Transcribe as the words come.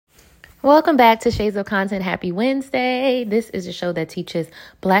Welcome back to Shades of Content. Happy Wednesday. This is a show that teaches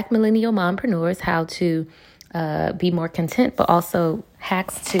Black millennial mompreneurs how to be more content, but also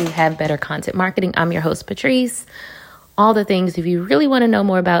hacks to have better content marketing. I'm your host, Patrice. All the things, if you really want to know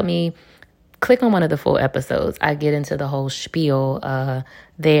more about me, click on one of the full episodes. I get into the whole spiel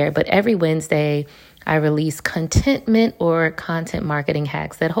there. But every Wednesday, I release contentment or content marketing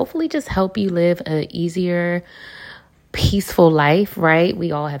hacks that hopefully just help you live an easier, peaceful life, right?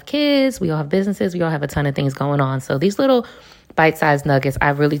 We all have kids, we all have businesses, we all have a ton of things going on. So these little bite-sized nuggets,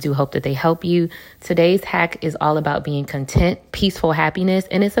 I really do hope that they help you. Today's hack is all about being content, peaceful happiness,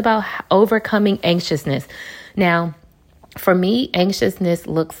 and it's about overcoming anxiousness. Now, for me, anxiousness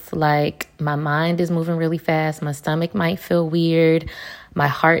looks like my mind is moving really fast. My stomach might feel weird. My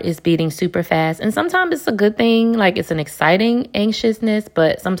heart is beating super fast. And sometimes it's a good thing, like it's an exciting anxiousness,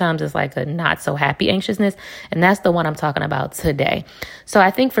 but sometimes it's like a not so happy anxiousness. And that's the one I'm talking about today. So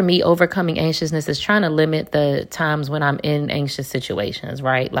I think for me, overcoming anxiousness is trying to limit the times when I'm in anxious situations,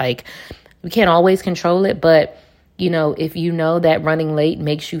 right? Like we can't always control it, but if you know that running late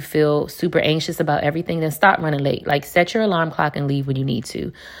makes you feel super anxious about everything, then stop running late. Like set your alarm clock and leave when you need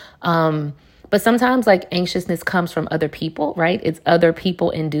to. But sometimes like anxiousness comes from other people, right? It's other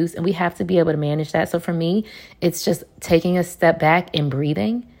people induced, and we have to be able to manage that. So for me, it's just taking a step back and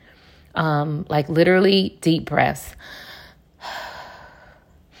breathing, like literally deep breaths.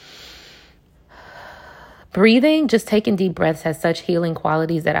 Breathing, just taking deep breaths has such healing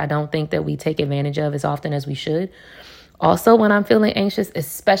qualities that I don't think that we take advantage of as often as we should. Also, when I'm feeling anxious,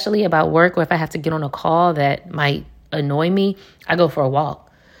 especially about work, or if I have to get on a call that might annoy me, I go for a walk.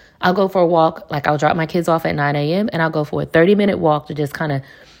 I'll go for a walk, like I'll drop my kids off at 9 a.m. and I'll go for a 30-minute walk to just kind of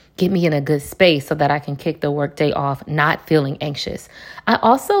get me in a good space so that I can kick the workday off not feeling anxious. I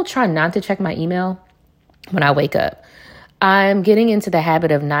also try not to check my email when I wake up. I'm getting into the habit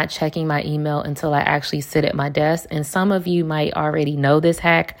of not checking my email until I actually sit at my desk. And some of you might already know this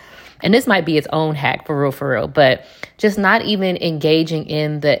hack. And this might be its own hack for real. But just not even engaging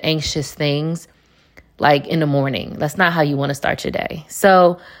in the anxious things like in the morning. That's not how you want to start your day.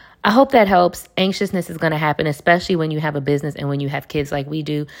 So I hope that helps. Anxiousness is going to happen, especially when you have a business and when you have kids like we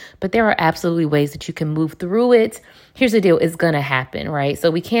do. But there are absolutely ways that you can move through it. Here's the deal. It's going to happen, right?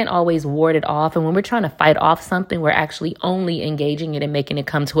 So we can't always ward it off. And when we're trying to fight off something, we're actually only engaging it and making it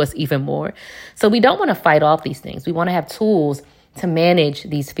come to us even more. So we don't want to fight off these things. We want to have tools to manage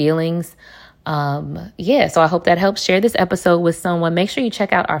these feelings. So I hope that helps. Share this episode with someone. Make sure you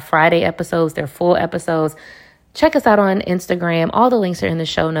check out our Friday episodes. They're full episodes. Check us out on Instagram. All the links are in the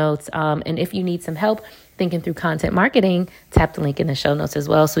show notes. And if you need some help thinking through content marketing, tap the link in the show notes as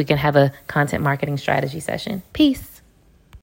well so we can have a content marketing strategy session. Peace.